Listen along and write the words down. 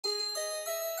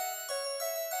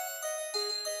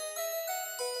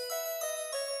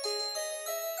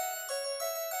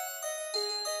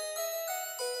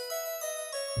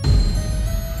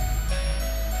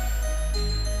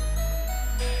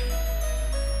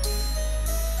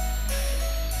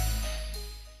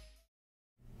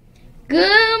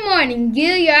Good morning,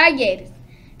 Gilliard Gators.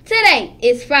 Today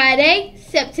is Friday,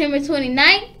 September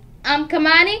 29th. I'm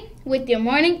Kamani with your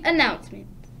morning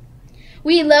announcements.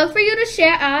 We'd love for you to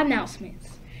share our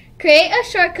announcements. Create a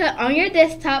shortcut on your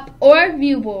desktop or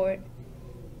view board.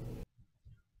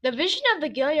 The vision of the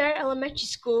Gilliard Elementary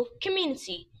School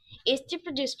community is to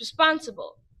produce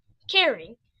responsible,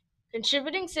 caring,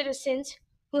 contributing citizens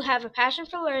who have a passion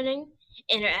for learning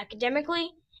and are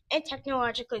academically and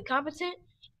technologically competent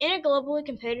in a globally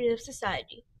competitive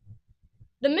society.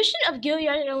 The mission of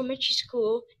Gilliard Elementary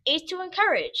School is to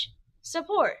encourage,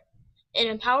 support, and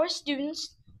empower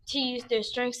students to use their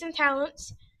strengths and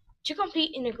talents to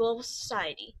compete in a global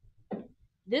society.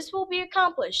 This will be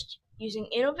accomplished using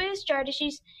innovative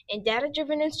strategies and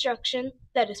data-driven instruction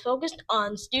that is focused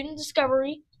on student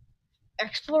discovery,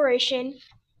 exploration,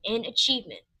 and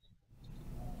achievement.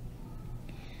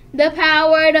 The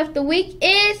power word of the week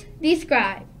is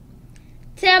describe.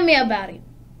 Tell me about it.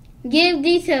 Give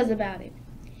details about it.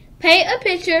 Paint a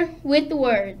picture with the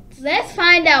words. Let's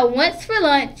find out what's for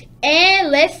lunch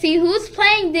and let's see who's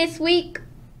playing this week.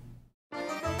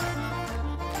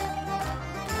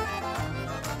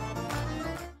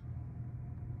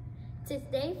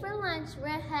 Today for lunch, we're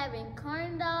having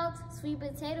corn dogs, sweet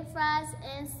potato fries,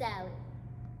 and salad.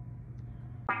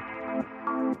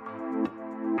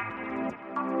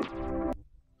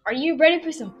 Are you ready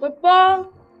for some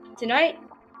football? Tonight,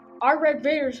 our Red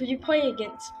Raiders will be playing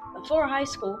against LaFleur High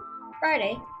School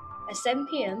Friday at 7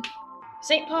 p.m.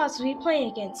 St. Paul's will be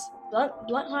playing against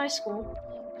Blunt High School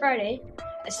Friday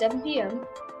at 7 p.m.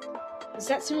 The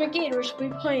Satsuma Gators will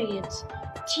be playing against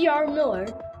T.R. Miller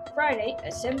Friday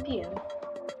at 7 p.m.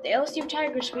 The LSU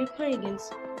Tigers will be playing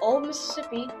against Old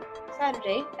Mississippi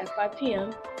Saturday at 5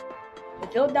 p.m. The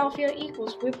Philadelphia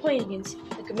Eagles will be playing against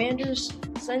the Commanders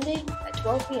Sunday at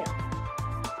 12 p.m.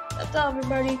 That's all,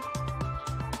 everybody.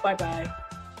 Bye-bye.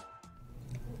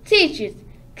 Teachers,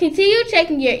 continue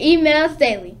checking your emails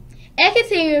daily and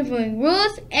continue reviewing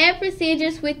rules and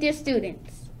procedures with your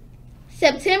students.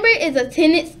 September is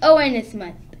Attendance Awareness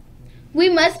Month. We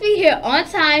must be here on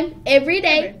time every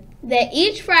day. That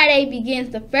each Friday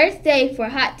begins the first day for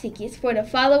hot tickets for the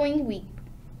following week.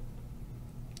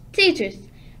 Teachers,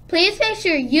 please make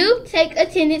sure you take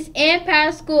attendance and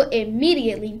power school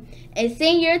immediately and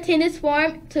send your attendance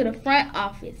form to the front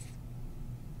office.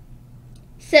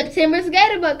 September's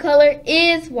Gatorbuck color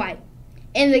is white,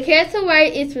 and the care to wear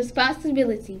is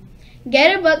responsibility.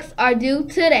 Gatorbucks are due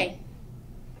today.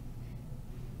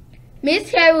 Miss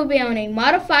Carey will be on a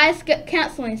modified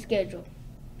counseling schedule.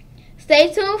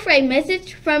 Stay tuned for a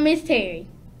message from Miss Terry.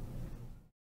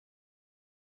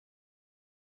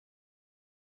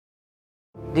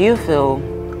 Do you feel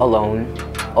alone,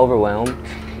 overwhelmed,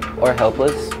 or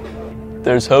helpless?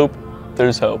 There's hope.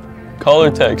 There's hope. Call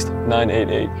or text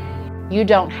 988. You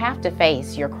don't have to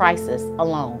face your crisis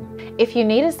alone. If you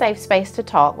need a safe space to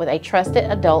talk with a trusted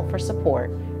adult for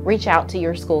support, reach out to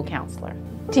your school counselor.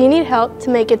 Do you need help to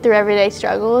make it through everyday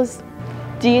struggles?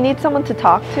 Do you need someone to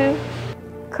talk to?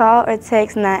 Call or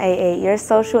text 988. Your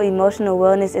social emotional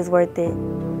wellness is worth it.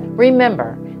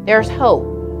 Remember, there's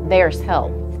hope, there's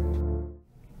help.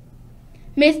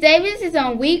 Miss Davis is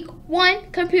on week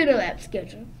 1 computer lab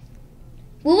schedule.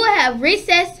 We will have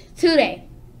recess today,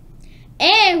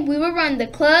 and we will run the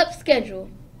club schedule.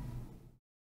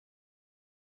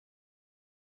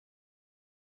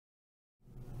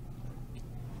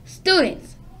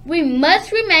 Students, we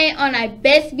must remain on our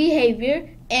best behavior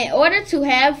in order to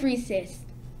have recess.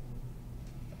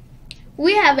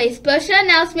 We have a special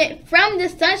announcement from the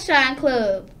Sunshine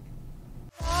Club.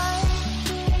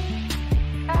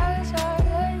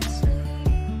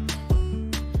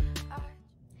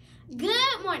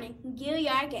 Good morning,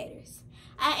 Gilliard Gators.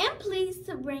 I am pleased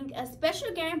to bring a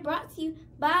special game brought to you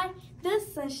by the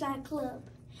Sunshine Club.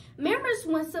 Members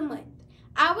once a month,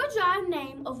 I will draw a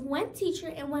name of one teacher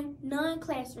and one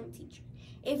non-classroom teacher.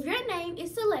 If your name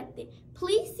is selected,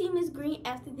 please see Ms. Green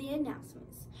after the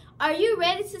announcements. Are you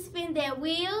ready to spin that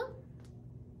wheel?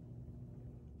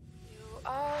 You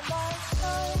are my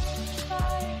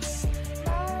sunshine,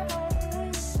 my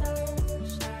only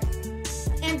sunshine.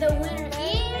 And the winner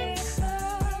is...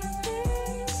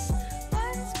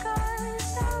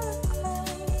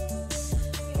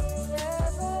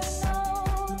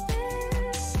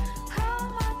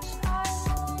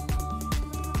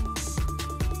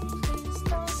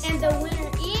 And the winner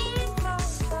is...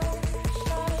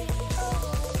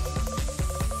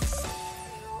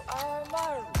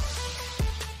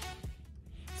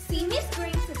 See Miss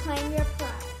Green to claim your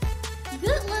prize.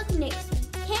 Good luck next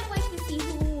week. Can't wait to see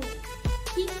who will win.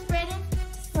 Keep spreading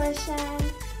sunshine.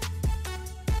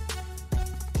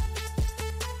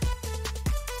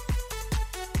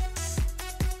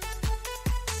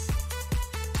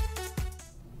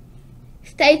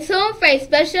 Stay tuned for a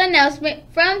special announcement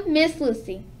from Miss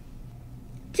Lucy.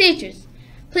 Teachers,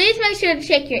 please make sure to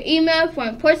check your email for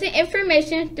important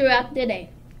information throughout the day.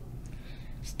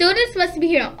 Students must be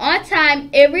here on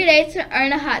time every day to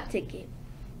earn a hot ticket.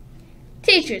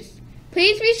 Teachers,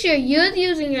 please be sure you're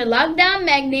using your lockdown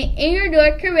magnet in your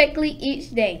door correctly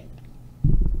each day.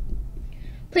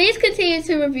 Please continue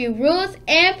to review rules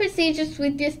and procedures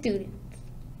with your students.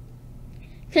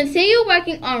 Continue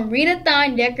working on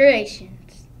readathon decorations.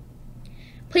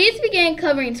 Please begin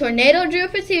covering tornado drill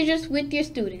procedures with your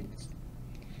students.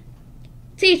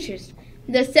 Teachers,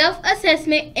 the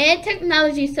self-assessment and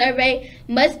technology survey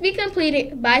must be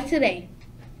completed by today.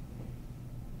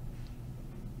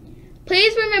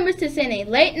 Please remember to send a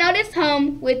late notice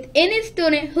home with any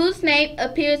student whose name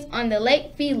appears on the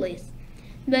late fee list.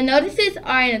 The notices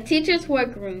are in a teacher's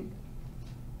workroom.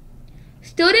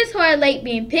 Students who are late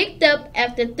being picked up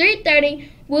after 3:30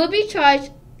 will be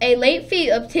charged a late fee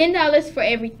of $10 for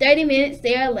every 30 minutes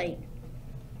they are late.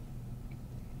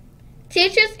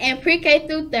 Teachers in pre-K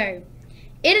through 3rd,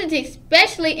 it is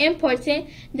especially important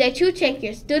that you check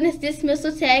your students'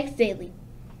 dismissal tags daily.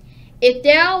 If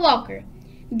they are a walker,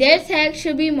 their tag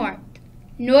should be marked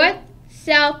north,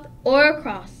 south, or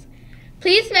across.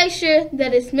 Please make sure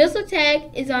the dismissal tag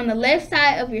is on the left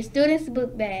side of your students'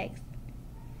 book bags.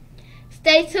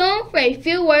 Stay tuned for a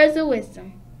few words of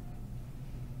wisdom.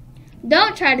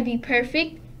 Don't try to be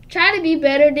perfect. Try to be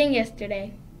better than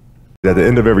yesterday. At the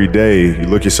end of every day, you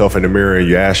look yourself in the mirror and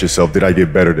you ask yourself, did I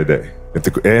get better today? If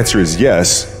the answer is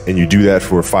yes, and you do that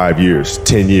for 5 years,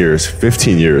 10 years,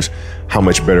 15 years, how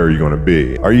much better are you going to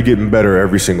be? Are you getting better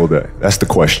every single day? That's the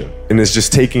question. And it's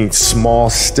just taking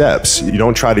small steps. You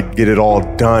don't try to get it all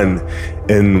done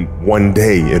in one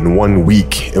day, in 1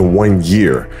 week, in 1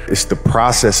 year. It's the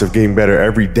process of getting better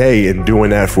every day and doing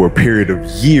that for a period of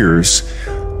years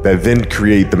that then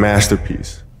create the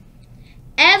masterpiece.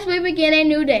 As we begin a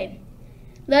new day,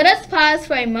 let us pause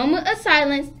for a moment of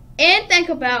silence and think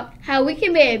about how we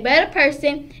can be a better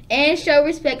person and show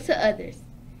respect to others.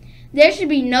 There should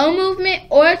be no movement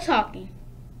or talking.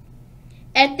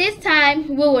 At this time,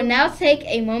 we will now take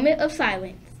a moment of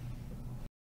silence.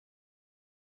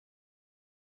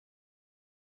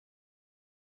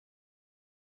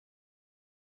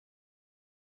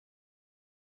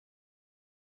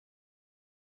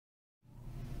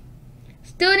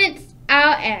 Students,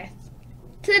 I'll ask,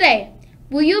 today,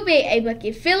 will you be a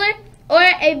bucket filler or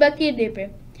a bucket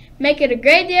dipper? Make it a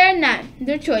great day or not,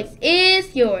 the choice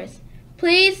is yours.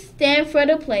 Please stand for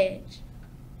the pledge.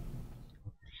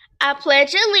 I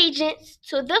pledge allegiance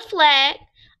to the flag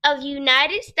of the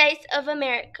United States of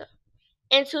America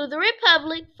and to the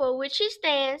republic for which it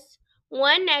stands,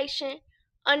 one nation,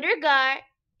 under God,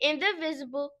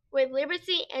 indivisible, with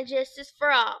liberty and justice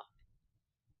for all.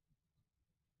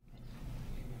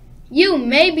 You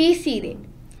may be seated.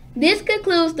 This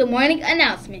concludes the morning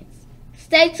announcements.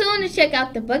 Stay tuned to check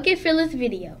out the Bucket Fillers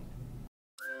video.